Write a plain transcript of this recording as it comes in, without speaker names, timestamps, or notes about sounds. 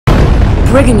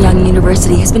Brigham Young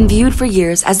University has been viewed for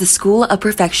years as the school of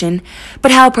perfection,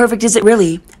 but how perfect is it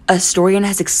really? A historian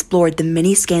has explored the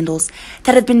many scandals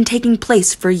that have been taking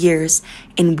place for years,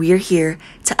 and we're here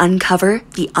to uncover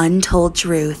the untold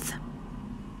truth.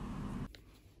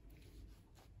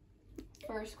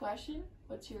 First question,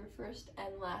 what's your first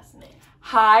and last name?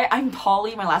 Hi, I'm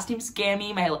Polly. My last name's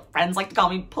Gammy. My friends like to call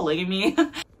me Polygamy.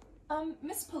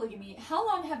 Miss Polygamy, how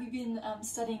long have you been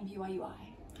studying BYU-I?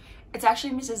 It's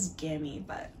actually Mrs. Gammy,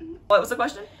 but what was the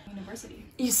question? University.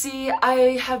 You see,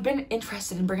 I have been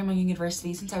interested in Brigham Young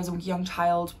University since I was a young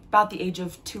child, about the age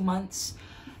of 2 months,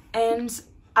 and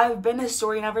I've been a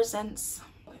historian ever since.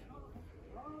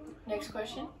 Next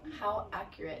question, how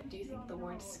accurate do you think the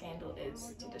word scandal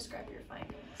is to describe your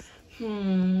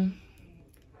findings?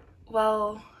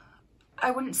 Well,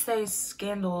 I wouldn't say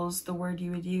scandal's the word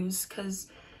you would use, because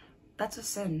that's a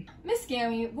sin. Miss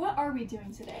Gammy, what are we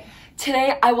doing today?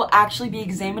 Today, I will actually be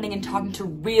examining and talking to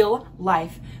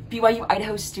real-life BYU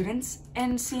Idaho students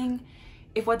and seeing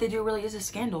if what they do really is a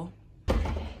scandal.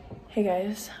 Hey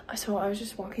guys, so I was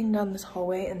just walking down this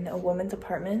hallway in a woman's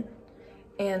apartment,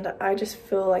 and I just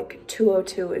feel like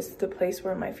 202 is the place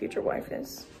where my future wife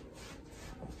is.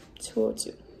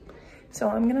 202. So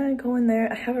I'm gonna go in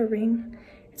there. I have a ring.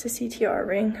 It's a CTR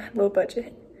ring, low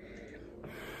budget.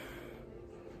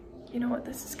 You know what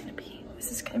this is gonna be?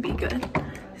 This is gonna be good.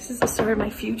 This is the start of my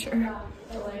future. I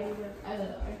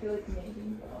feel like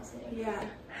maybe. Yeah.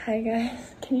 Hi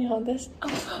guys, can you hold this?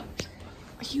 Oh,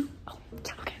 are you? Oh,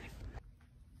 okay.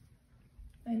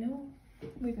 I know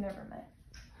we've never met,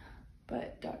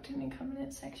 but Doctrine and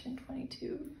Covenant section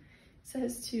 22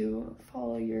 says to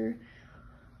follow your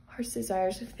heart's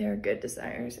desires if they are good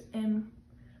desires, and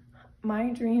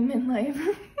my dream in life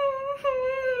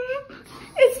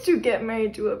is to get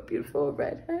married to a beautiful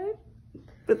redhead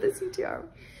with a CTR.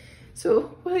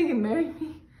 So, will you marry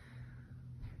me?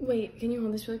 Wait, can you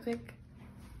hold this really quick?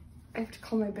 I have to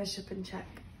call my bishop and check.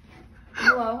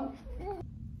 Hello?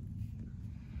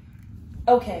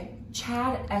 Okay,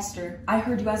 Chad, Esther, I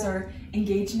heard you guys are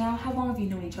engaged now. How long have you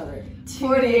known each other?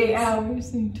 48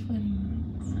 hours and 20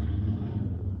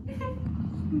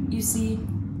 minutes. You see,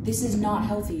 this is not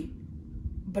healthy,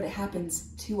 but it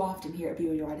happens too often here at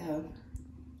BYU, Idaho.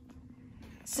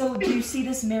 So, do you see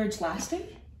this marriage lasting?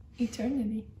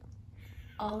 Eternity.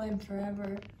 All in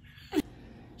forever.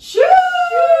 Sheesh!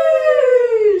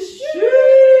 Sheesh!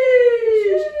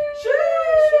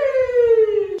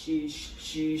 Sheesh! Sheesh!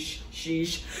 Sheesh!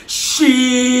 Sheesh!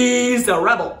 She's a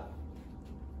rebel.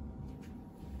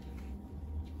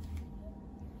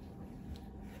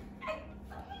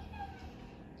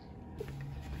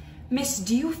 Miss,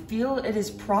 do you feel it is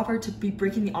proper to be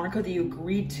breaking the honor code that you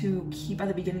agreed to keep at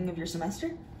the beginning of your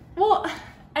semester? Well,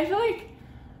 I feel like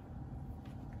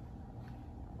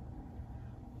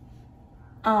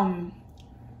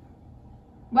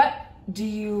what? Do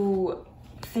you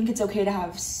think it's okay to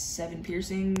have 7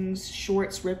 piercings,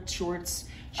 shorts, ripped shorts,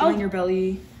 showing your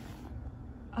belly?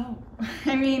 Oh,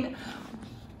 I mean,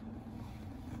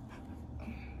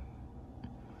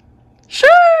 Sure!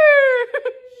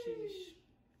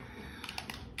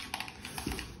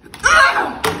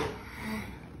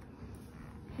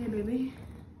 Hey baby,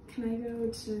 can I go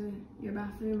to your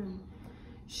bathroom and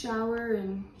shower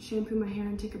and shampoo my hair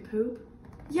and take a poop?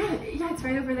 yeah, it's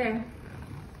right over there.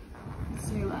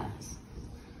 Say less.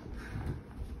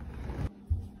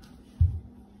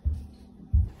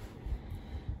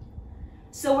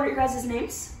 So what are your guys'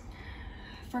 names?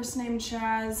 First name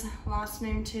Chaz, last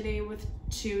name Titty with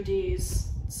 2 D's.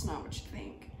 It's not what you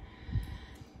think.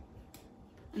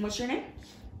 And what's your name?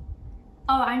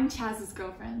 Oh, I'm Chaz's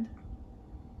girlfriend.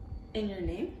 And your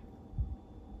name?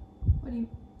 What do you?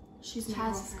 She's my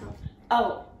Chaz's girlfriend.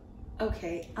 girlfriend. Oh,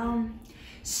 okay.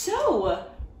 So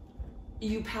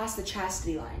you passed the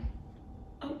chastity line.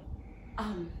 Oh,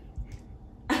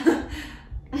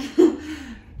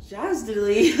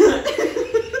 chastity.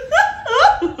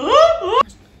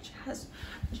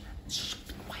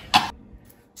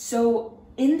 So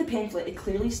in the pamphlet, it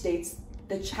clearly states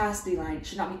the chastity line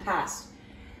should not be passed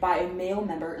by a male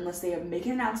member unless they have made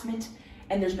an announcement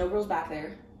and there's no girls back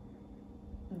there.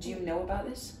 Do you know about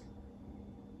this?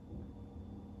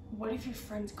 What if your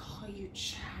friends call you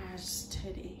Chaz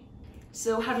Titty?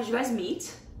 So how did you guys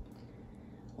meet?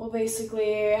 Well,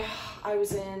 basically, I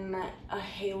was in a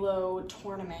Halo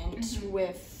tournament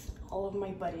with all of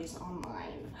my buddies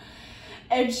online.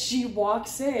 And she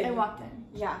walks in. I walked in.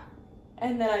 Yeah.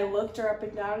 And then I looked her up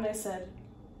and down and I said,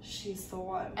 she's the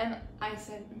one. And I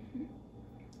said,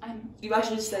 You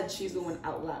actually said she's the one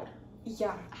out loud.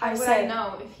 Yeah. how would I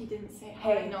know if he didn't say, how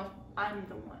would I Hey. know if I'm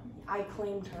the one? I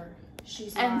claimed her.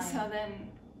 She's And mine. so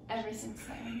then Ever since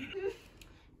then.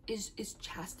 Is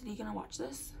Chastity gonna watch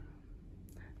this?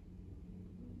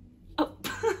 Oh,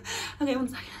 okay, one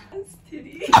second.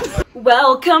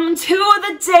 Welcome to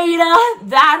the data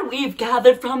that we've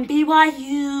gathered from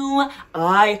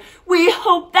BYU-I. We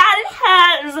hope that it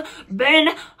has been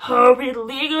a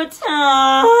really good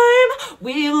time.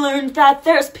 We learned that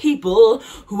there's people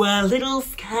who are a little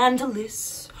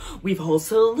scandalous. We've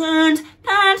also learned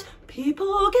that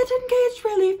people get engaged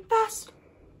really fast.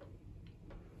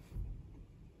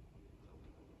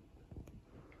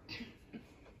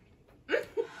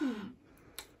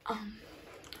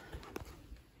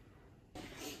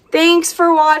 Thanks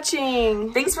for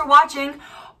watching. Thanks for watching.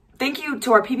 Thank you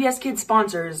to our PBS Kids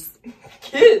sponsors.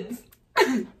 Kids.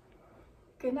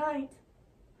 Good night.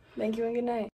 Thank you and good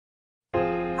night.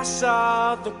 I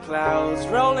saw the clouds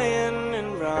roll in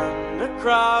and run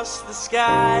across the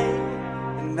sky,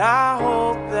 and I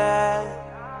hope that,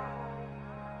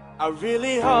 I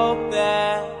really hope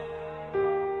that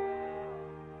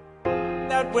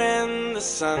when the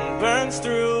sun burns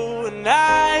through and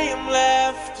I am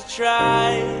left to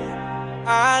try,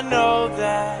 I know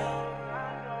that,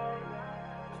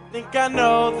 I think I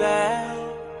know that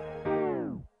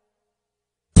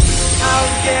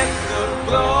I'll get the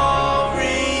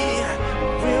glory,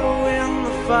 we'll win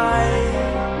the fight.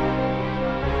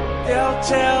 They'll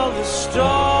tell the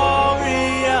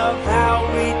story of how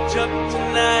we took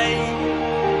tonight,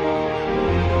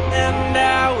 and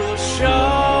I will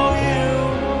show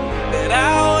that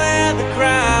I'll wear the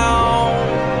crown.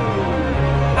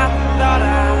 I thought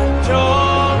I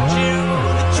told you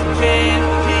that you can't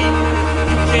keep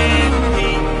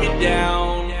me down.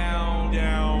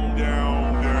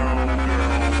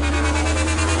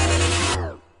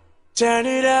 Turn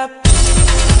it up. Down.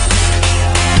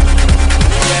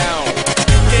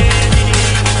 Can't keep me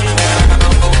down.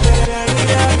 Turn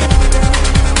it up.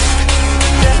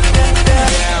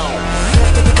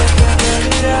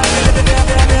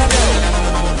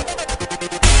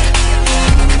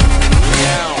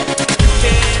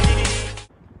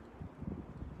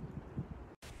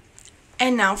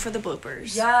 And now for the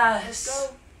bloopers.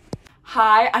 Yes.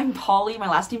 Hi, I'm Polly. My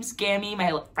last name's Gammy.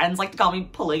 My friends like to call me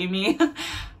Polygamy.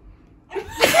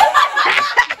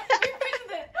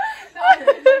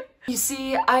 You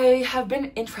see, I have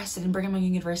been interested in Brigham Young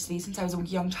University since I was a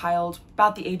young child,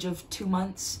 about the age of 2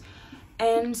 months,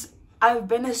 and I've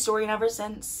been a historian ever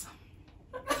since.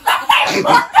 I've been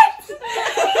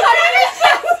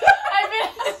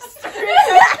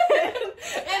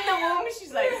in the womb.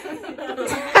 She's like,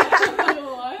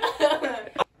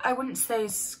 I wouldn't say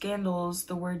scandal's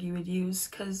the word you would use,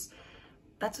 because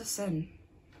that's a sin.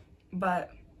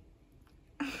 But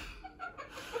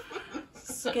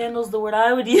scandal's the word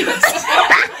I would use. I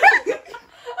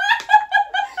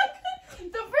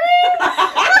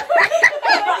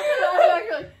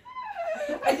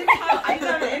didn't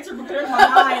have an answer prepared in my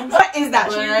mind. What is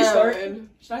that? Should we restart?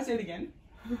 Should I say it again?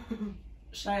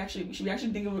 Should we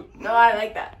actually think of it? no, I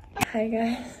like that. Hi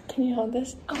guys, can you hold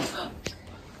this? Oh,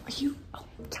 are you? Oh,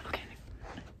 okay.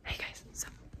 Hey guys, so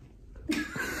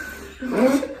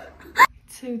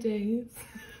 2 days.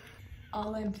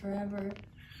 All in forever.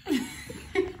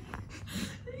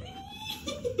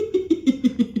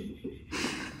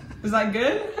 Is that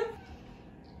good?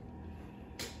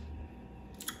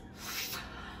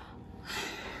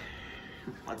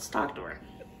 Let's talk to her.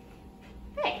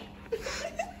 Hey.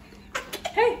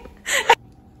 Hey.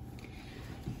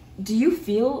 Do you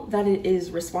feel that it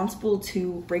is responsible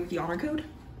to break the honor code?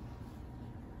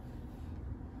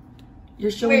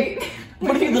 You're showing. Wait.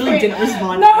 What if you literally didn't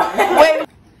respond? No. Wait.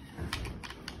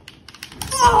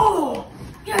 Oh!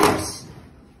 Yes!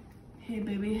 Hey,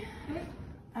 baby.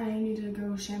 I need to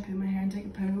go shampoo my hair and take a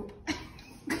poop.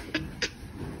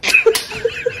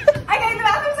 I got the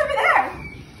bathrooms over there.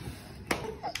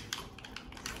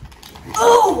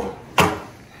 Oh!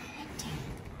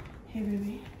 Hey,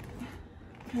 baby.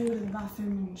 Can I go to the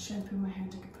bathroom and shampoo my hair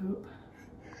and take a poop?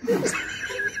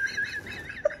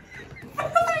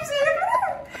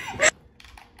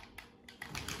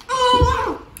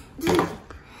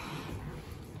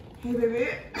 Hey, baby.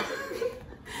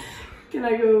 Can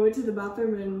I go to the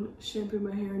bathroom and shampoo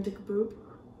my hair and take a poop?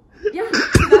 Yeah,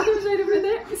 the bathroom's right over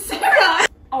there. Sarah!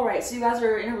 Alright, so you guys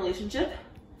are in a relationship.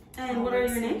 And what are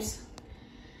your names?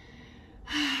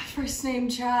 First name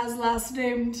Chaz, last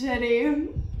name Teddy.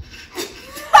 I'm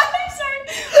sorry.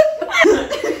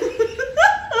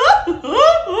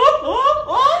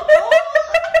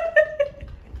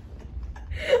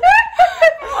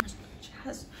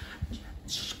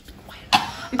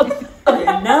 Okay,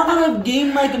 now that I've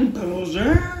gained my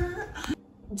composure,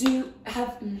 do you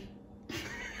have...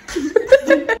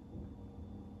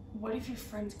 What if your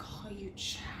friends call you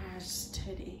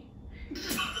Chastity?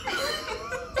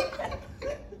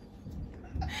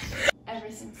 Ever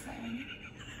since then,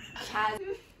 Chaz.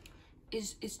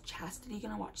 Is Chastity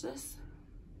gonna watch this?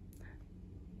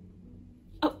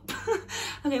 Oh,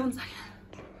 okay, 1 second.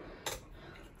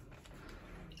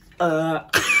 I'm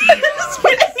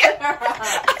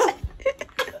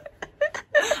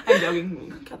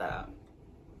joking. Cut that out.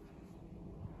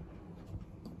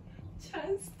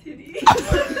 Chastity. Did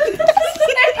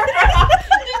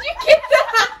you get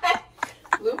that?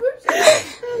 Bloopers?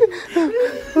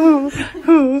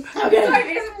 Okay. Sorry,